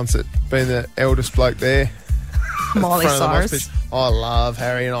Styles concert, being the eldest bloke there. Miley Front of the mosh Cyrus. pit. I love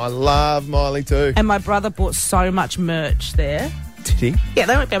Harry and I love Miley too. And my brother bought so much merch there. Did he? Yeah,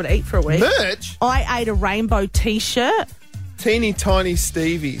 they won't be able to eat for a week. Merch? I ate a rainbow T-shirt Teeny Tiny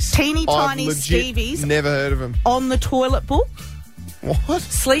Stevies. Teeny I've Tiny legit Stevies. Never heard of them. on the toilet book, What?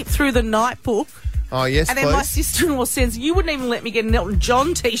 Sleep Through the Night book. Oh, yes, And then my please. sister-in-law says, you wouldn't even let me get an Elton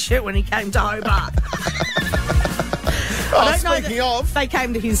John T-shirt when he came to Hobart. I don't know speaking that of, they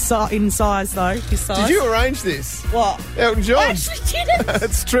came to his in size, though. His size. did you arrange this? What? Elton John. I actually didn't.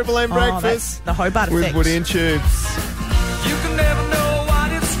 It's Triple M Oh, Breakfast that's the Hobart with effect. Woody and Tubes. You can never know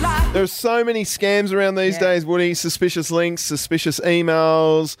what it's like. There are so many scams around these days, Woody. Suspicious links, suspicious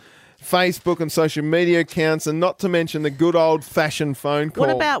emails, Facebook and social media accounts, and not to mention the good old-fashioned phone call.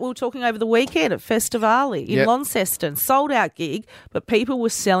 What about, we were talking over the weekend at Festivali in Yep. Launceston, sold out gig, but people were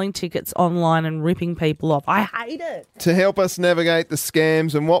selling tickets online and ripping people off. I hate it. To help us navigate the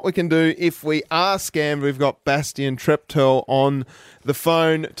scams and what we can do if we are scammed, we've got Bastian Treptow on the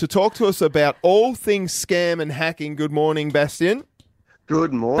phone to talk to us about all things scam and hacking. Good morning, Bastian.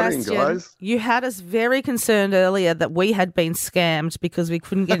 Good morning, Bastian, guys. you had us very concerned earlier that we had been scammed because we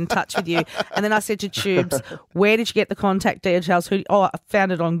couldn't get in touch with you. And then I said to Tubes, where did you get the contact details? I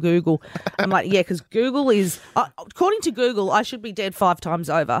found it on Google. I'm like, yeah, because Google is, according to Google, I should be dead 5 times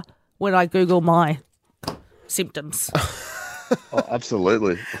over when I Google my symptoms. Oh,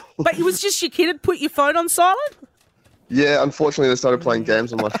 absolutely. But it was just your kid had put your phone on silent? Yeah, unfortunately, they started playing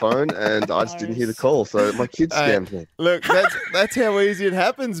games on my phone, and I just didn't hear the call. So my kids scammed me. Look, that's how easy it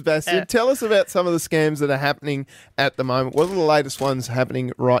happens, Bastian. Tell us about some of the scams that are happening at the moment. What are the latest ones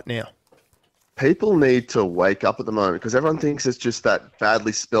happening right now? People need to wake up at the moment because everyone thinks it's just that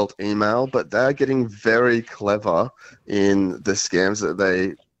badly spelt email, but they're getting very clever in the scams that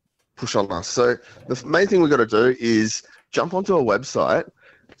they push on us. So the main thing we've got to do is jump onto a website,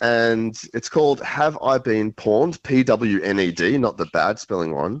 and it's called Have I Been Pawned, PWNED, not the bad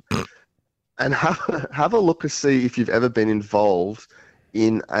spelling one, and have a look to see if you've ever been involved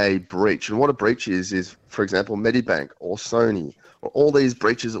in a breach. And what a breach is, for example, Medibank or Sony, or all these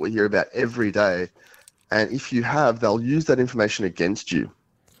breaches that we hear about every day. And if you have, they'll use that information against you.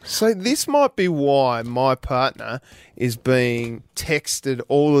 So this might be why my partner is being texted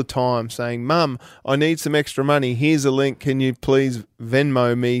all the time saying, Mum, I need some extra money. Here's a link. Can you please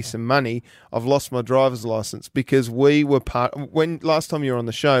Venmo me some money? I've lost my driver's license. Because we were when last time you were on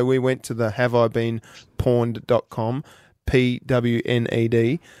the show, we went to the haveibeenpawned.com,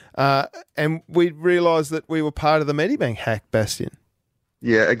 PWNED, and we realised that we were part of the Medibank hack, Bastian.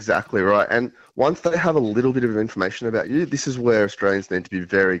 Yeah, exactly right. And once they have a little bit of information about you, this is where Australians need to be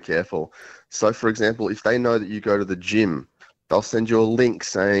very careful. So, for example, if they know that you go to the gym, they'll send you a link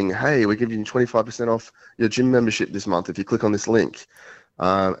saying, hey, we're giving you 25% off your gym membership this month if you click on this link.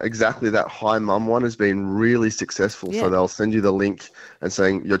 Exactly that Hi Mum one has been really successful. Yeah. So they'll send you the link and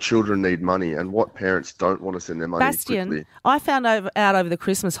saying your children need money, and what parents don't want to send their money Bastian, quickly. I found out over the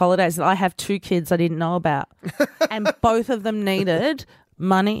Christmas holidays that I have 2 kids I didn't know about, and both of them needed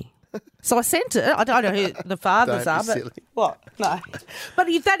money. So I sent it. I don't know who the fathers Don't are, be but silly. what? No, but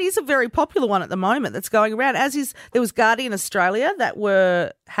that is a very popular one at the moment that's going around. There was Guardian Australia that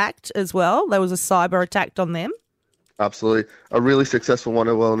were hacked as well. There was a cyber attack on them. Absolutely. A really successful one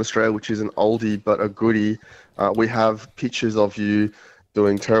as well in Australia, which is an oldie but a goodie. We have pictures of you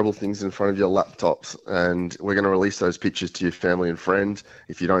doing terrible things in front of your laptops, and we're going to release those pictures to your family and friends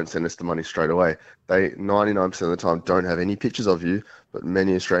if you don't send us the money straight away. They 99% of the time don't have any pictures of you, but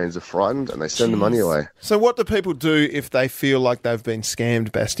many Australians are frightened and they send the money away. So what do people do if they feel like they've been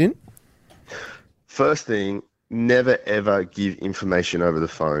scammed, Bastian? First thing, never ever give information over the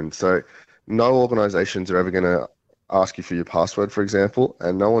phone. So no organisations are ever going to ask you for your password, for example,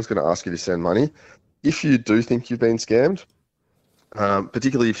 and no one's going to ask you to send money. If you do think you've been scammed,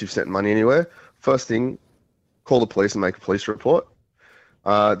 particularly if you've sent money anywhere, first thing, call the police and make a police report.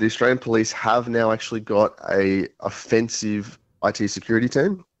 The Australian police have now actually got a offensive IT security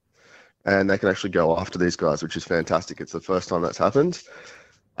team, and they can actually go after these guys, which is fantastic. It's the first time that's happened.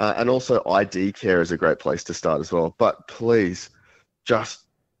 And also ID Care is a great place to start as well. But please, just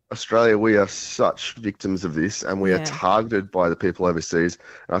Australia, we are such victims of this, and we are targeted by the people overseas.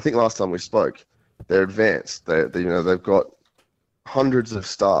 And I think last time we spoke, they're advanced. They've got hundreds of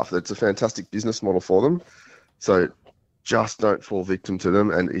staff. It's a fantastic business model for them. So just don't fall victim to them.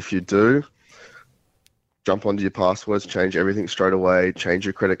 And if you do, jump onto your passwords, change everything straight away, change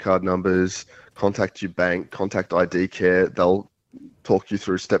your credit card numbers, contact your bank, contact ID Care. They'll talk you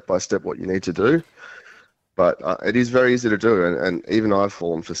through step by step what you need to do. But it is very easy to do, and even I've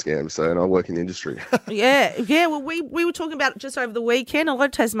fallen for scams, and I work in the industry. Yeah. Well, we were talking about it just over the weekend. A lot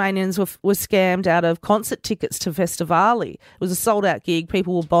of Tasmanians were scammed out of concert tickets to Festivali. It was a sold-out gig.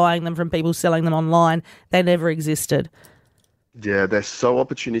 People were buying them from people selling them online. They never existed. Yeah, they're so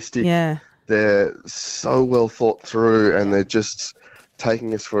opportunistic. Yeah. They're so well thought through, and they're just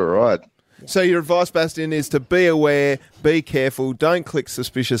taking us for a ride. So your advice, Bastian, is to be aware, be careful, don't click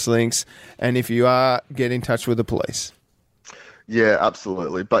suspicious links, and if you are, get in touch with the police. Yeah,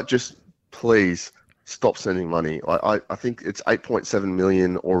 absolutely. But just please stop sending money. I think it's 8.7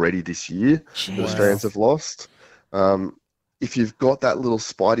 million already this year that Australians have lost. If you've got that little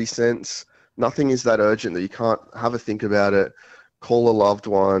spidey sense, nothing is that urgent that you can't have a think about it. Call a loved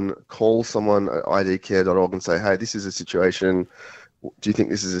one, call someone at idcare.org and say, hey, this is a situation. Do you think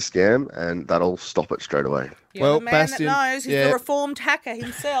this is a scam? And that'll stop it straight away. Well, the man Bastian, that knows, he's the reformed hacker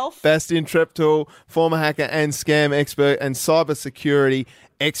himself. Bastian Treptow, former hacker and scam expert and cyber security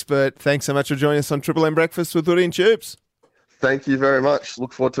expert. Thanks so much for joining us on Triple M Breakfast with Woody and Tubes. Thank you very much.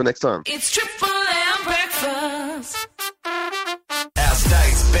 Look forward to it next time. It's Triple M Breakfast. Our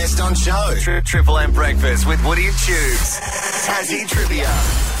state's best on show. Triple M Breakfast with Woody and Tubes. Tassie Trivia.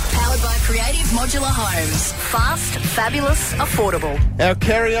 Powered by Creative Modular Homes. Fast, fabulous, affordable. Our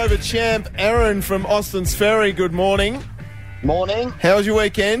carryover champ, Aaron from Austin's Ferry. Good morning. Morning. How was your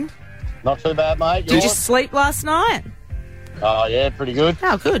weekend? Not too bad, mate. Did you sleep last night? Oh, yeah, pretty good.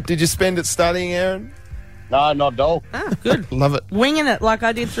 Oh, good. Did you spend it studying, Aaron? No, not at all. Oh, good. Love it. Winging it like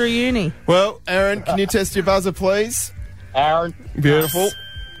I did through uni. Well, Aaron, can you test your buzzer, please? Aaron. Beautiful.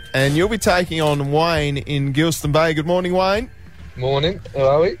 And you'll be taking on Wayne in Gilston Bay. Good morning, Wayne. Morning. How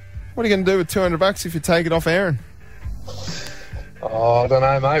are we? What are you going to do with $200 if you take it off Aaron? Oh, I don't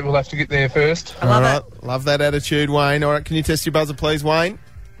know, mate. We'll have to get there first. I love it. Love that attitude, Wayne. All right, can you test your buzzer, please, Wayne?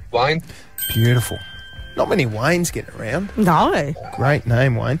 Wayne. Beautiful. Not many Waynes get around. No. Great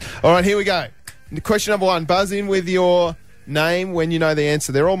name, Wayne. All right, here we go. Question number 1. Buzz in with your name when you know the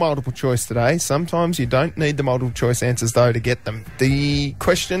answer. They're all multiple choice today. Sometimes you don't need the multiple choice answers, though, to get them. The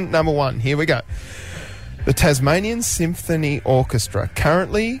question number 1. Here we go. The Tasmanian Symphony Orchestra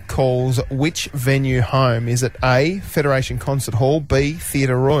currently calls which venue home? Is it A, Federation Concert Hall, B,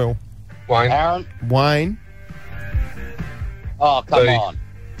 Theatre Royal? Wayne. Aaron. Wayne. Oh, come on.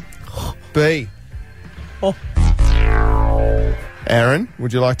 B. Oh. Aaron,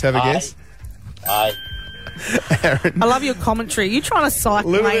 would you like to have a guess? Aye. Aaron. I love your commentary. You trying to psych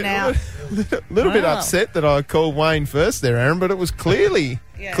Wayne out? Little bit upset that I called Wayne first there, Aaron, but it was clearly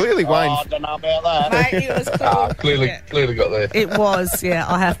Wayne. I don't know about that. Mate, it was Clearly got there. It was, yeah,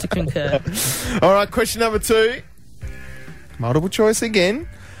 I have to concur. All right, question number 2. Multiple choice again.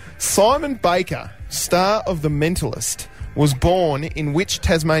 Simon Baker, star of The Mentalist, was born in which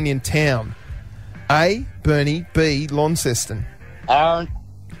Tasmanian town? A, Burnie, B, Launceston. Aaron.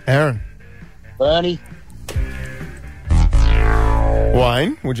 Aaron. Burnie.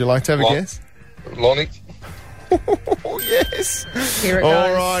 Wayne, would you like to have a guess? Lonnie. Oh, yes. Here it All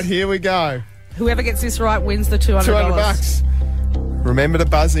goes. right, here we go. Whoever gets this right wins the $200. $200. Remember to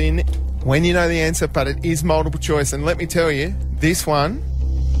buzz in when you know the answer, but it is multiple choice. And let me tell you, this one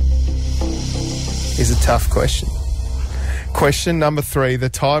is a tough question. Question number 3, the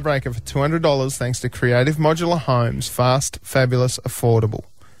tiebreaker for $200, thanks to Creative Modular Homes, fast, fabulous, affordable,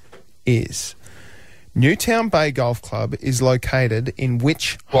 is Newtown Bay Golf Club is located in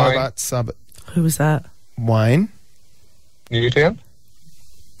which Wayne. Hobart suburb? Who was that? Wayne. Newtown.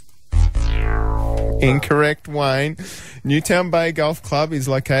 Incorrect, Wayne. Newtown Bay Golf Club is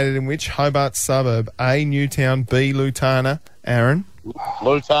located in which Hobart suburb? A, Newtown, B, Lutana. Aaron?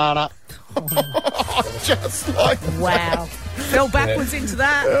 Lutana. Just like Wow. Fell backwards into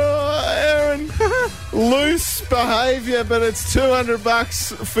that. Aaron, loose behaviour, but it's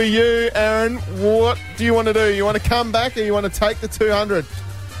 $200 for you, Aaron. What do you want to do? You want to come back, or you want to take the 200?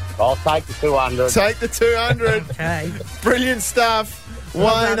 I'll take the 200. Take the 200. Okay. Brilliant stuff.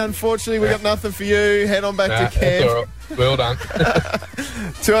 Wayne, unfortunately, we got nothing for you. Head on back to That's camp. all right. Well done.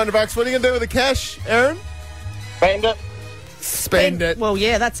 $200. What are you going to do with the cash, Aaron? Spend it. Spend it. Well,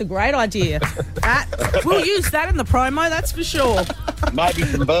 yeah, that's a great idea. We'll use that in the promo, that's for sure. Maybe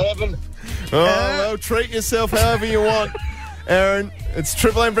some bourbon. Oh, well, treat yourself however you want, Aaron. It's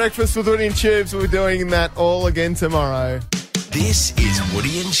Triple M Breakfast with Woody and Tubes. We're doing that all again tomorrow. This is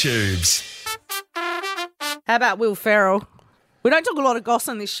Woody and Tubes. How about Will Ferrell? We don't talk a lot of goss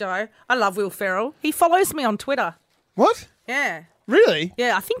on this show. I love Will Ferrell. He follows me on Twitter. What? Yeah. Really?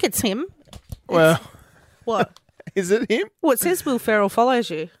 Yeah, I think it's him. Well, What? is it him? Well, it says Will Ferrell follows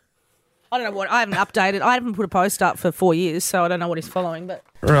you. I don't know what. I haven't updated. I haven't put a post up for 4 years, so I don't know what he's following. But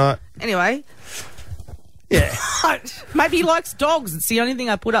Right. anyway, Yeah. maybe he likes dogs. It's the only thing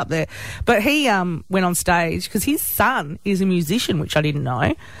I put up there. But he went on stage because his son is a musician, which I didn't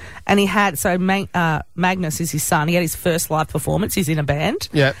know. And he had, so Magnus is his son. He had his first live performance. He's in a band.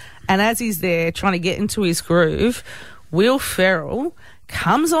 Yeah. And as he's there trying to get into his groove, Will Ferrell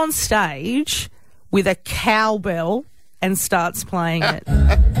comes on stage with a cowbell and starts playing it.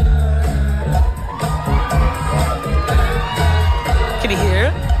 Can you hear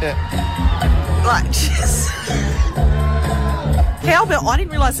it? Yeah. Like, just... cowbell. I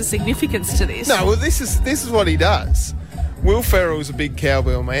didn't realise the significance to this. No, well, this is what he does. Will Ferrell's a big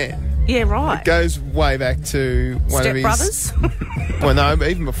cowbell man. Yeah, right. It goes way back to one Step of his... Brothers? Well, no,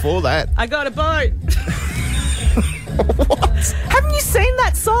 even before that. I got a boat. What? Haven't you seen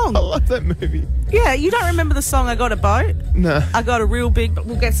that song? I love that movie. Yeah, you don't remember the song I Got a Boat? No. I got a real big...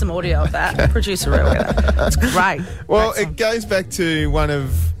 We'll get some audio of that. Producer real. It's great. Well, it goes back to one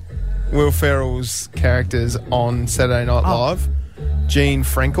of Will Ferrell's characters on Saturday Night Live, Gene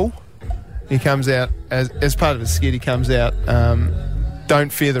Frankel. He comes out, as part of his skit, he comes out,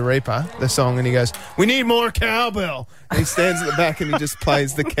 Don't Fear the Reaper, the song, and he goes, we need more cowbell. And he stands at the back and he just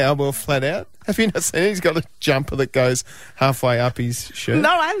plays the cowbell flat out. Have you not seen it? He's got a jumper that goes halfway up his shirt. No,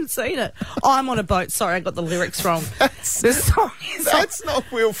 I haven't seen it. I'm on a boat. Sorry, I got the lyrics wrong. The song is... That's not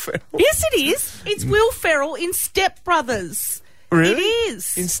Will Ferrell. Yes, it is. It's Will Ferrell in Step Brothers. Really? It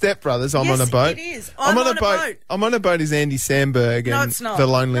is. In Step Brothers, I'm Yes, on a boat. it is. I'm on a boat. I'm on a boat is Andy Samberg No, and it's not. The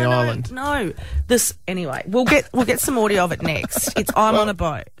Lonely No, Island. No. This anyway. We'll get some audio of it next. It's I'm on a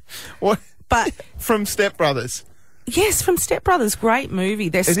boat. What? But from Step Brothers. Yes, from Step Brothers. Great movie.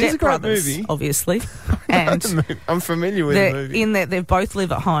 They're It is Step a great Brothers, movie. obviously. And I'm familiar with the they're movie. in there. They both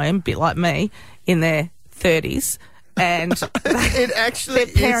live at home, a bit like me, in their 30s, and it actually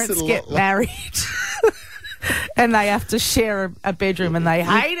their parents is a get lot like- married. And they have to share a bedroom, and they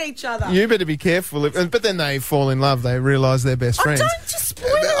hate each other. You better be careful. But then they fall in love. They realise they're best friends. Don't just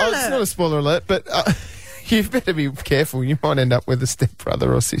spoil It's it. not a spoiler alert, but you better be careful. You might end up with a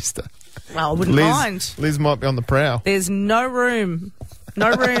stepbrother or sister. Well, I wouldn't mind. Liz might be on the prowl. There's no room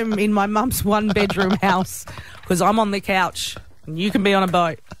in my mum's one-bedroom house because I'm on the couch and you can be on a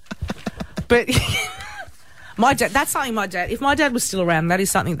boat. But my dad, that's something my dad, if my dad was still around, that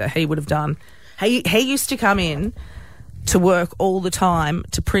is something that he would have done. He used to come in to work all the time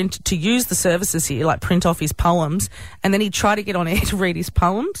to use the services here, like print off his poems, and then he'd try to get on air to read his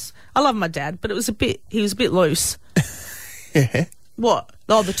poems. I love my dad, but he was a bit loose. Yeah. What?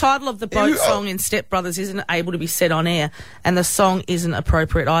 Oh, the title of the boat song in Step Brothers isn't able to be said on air, and the song isn't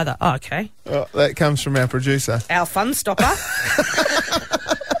appropriate either. Oh, okay. Oh, that comes from our producer. Our fun stopper.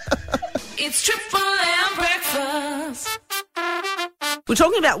 It's Triple M breakfast. We're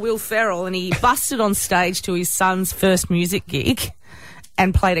talking about Will Ferrell, and he busted on stage to his son's first music gig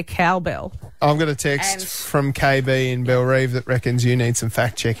and played a cowbell. I've got a text from KB in Belrive that reckons you need some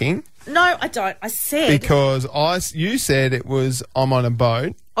fact checking. No, I don't. I said... Because you said it was I'm on a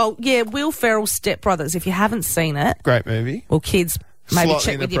boat. Oh, yeah, Will Ferrell's Step Brothers. If you haven't seen it... Great movie. Well, kids, maybe Slightly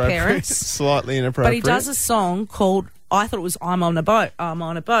check with your parents. Slightly But inappropriate. he does a song called... I thought it was I'm on a boat. I'm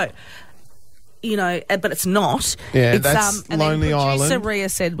on a boat. You know, but it's not. Yeah, it's, that's and Lonely then producer Island. Rhea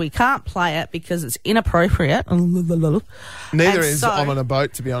said we can't play it because it's inappropriate. Neither And is so- I'm on a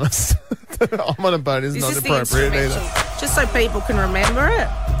boat, to be honest. I'm on a boat is This not is the appropriate either. instrumental, just so people can remember it.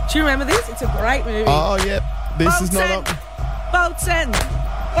 Do you remember this? It's a great movie. Oh, yep. This is not... Boatswain.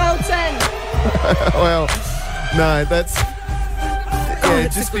 Boatswain. Well, no, that's... Yeah,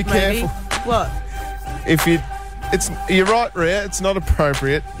 it's a just be good movie. careful. What? If you... You're right, Rhea. It's not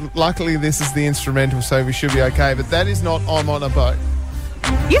appropriate. Luckily, this is the instrumental, so we should be okay. But that is not I'm on a boat.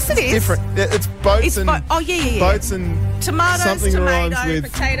 Yes, it is. Different. It's boats It's and... oh, yeah. Boats and... Tomatoes, something rhymes tomato,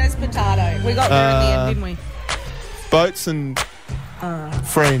 with... potatoes, potato. We got there in the end, didn't we? Boats and...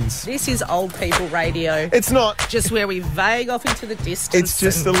 friends. This is old people radio. It's not. Just where we vague off into the distance. It's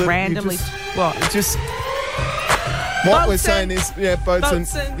just and a little... randomly. What? It's just... What we're saying is... Yeah, boats and...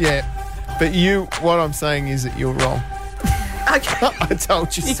 Yeah. But what I'm saying is that you're wrong. Okay. I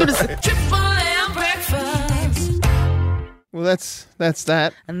told you so. Triple M breakfast. Well, that's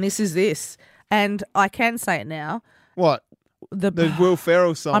that. And this is this. And I can say it now. What? The Will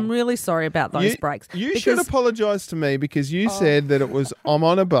Ferrell song. I'm really sorry about those breaks. You should apologise to me because you said that it was I'm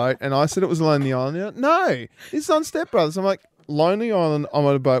on a boat and I said it was Lonely Island. You're like, no, it's on Step Brothers. I'm like, Lonely Island, I'm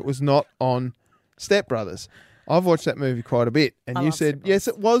on a boat was not on Step Brothers. I've watched that movie quite a bit. And you said, yes,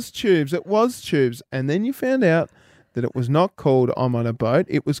 it was Tubes. It was Tubes. And then you found out that it was not called I'm on a boat.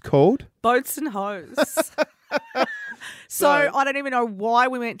 It was called... Boats and Hoes. So I don't even know why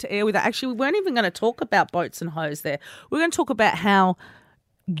we went to air with that. Actually, we weren't even going to talk about Boats and Hoes there. We're going to talk about how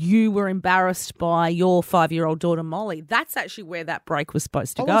you were embarrassed by your 5-year-old daughter, Molly. That's actually where that break was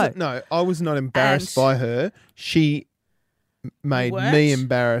supposed to go. No, I was not embarrassed by her. She made me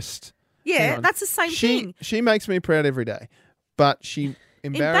embarrassed. Yeah, that's the same thing. She makes me proud every day, but she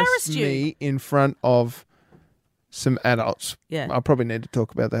embarrassed me in front of some adults. Yeah. I probably need to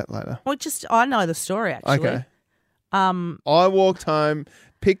talk about that later. Well, I know the story, actually. Okay. I walked home,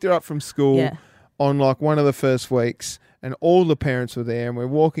 picked her up from school on like one of the first weeks, and all the parents were there, and we're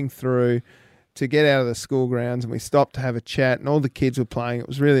walking through to get out of the school grounds, and we stopped to have a chat, and all the kids were playing. It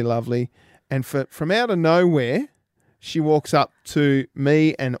was really lovely. And from out of nowhere, she walks up to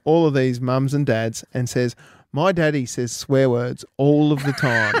me and all of these mums and dads and says, my daddy says swear words all of the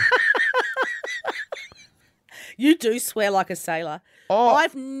time. You do swear like a sailor. Oh.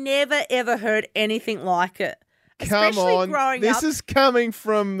 I've never, ever heard anything like it. Come Especially on. growing This up. is coming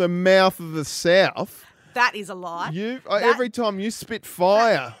from the mouth of the South. That is a lie. Every time you spit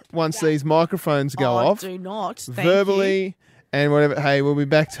fire once these microphones go off. I do not. Thank verbally you. and whatever. Hey, we'll be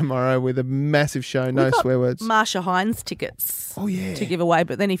back tomorrow with a massive show. No We've got swear words. Marsha Hines tickets to give away.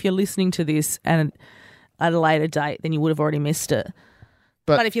 But then if you're listening to this and at a later date, then you would have already missed it.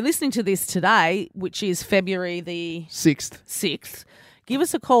 But if you're listening to this today, which is February the 6th, give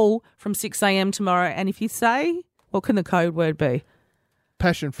us a call from 6 a.m. tomorrow. And if you say, what can the code word be?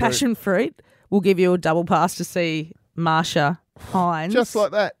 Passion fruit. Passion fruit. We'll give you a double pass to see Marsha Hines. Just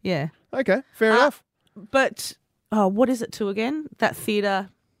like that. Yeah. Okay, fair enough. But, what is it to again? That theatre.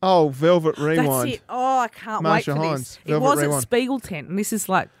 Oh, Velvet Rewind. That's it. Oh, I can't wait Marsha for Hines, this. Velvet It was Rewind. at Spiegel Tent, and this is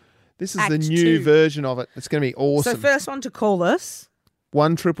like This is Act the new 2. version of it. It's going to be awesome. So first one to call us.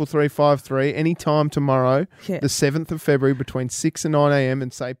 133353 anytime tomorrow, Yeah. the 7th of February between 6 and 9 a.m.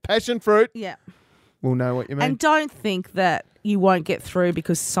 and say passion fruit. Yeah. We'll know what you mean. And don't think that you won't get through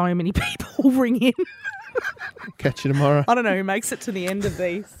because so many people ring in. Catch you tomorrow. I don't know who makes it to the end of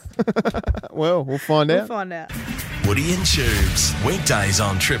these. Well, we'll find We'll out. find out. Woody and Tubes. Weekdays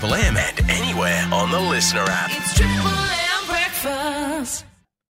on Triple M and anywhere on the Listener app. It's Triple M breakfast.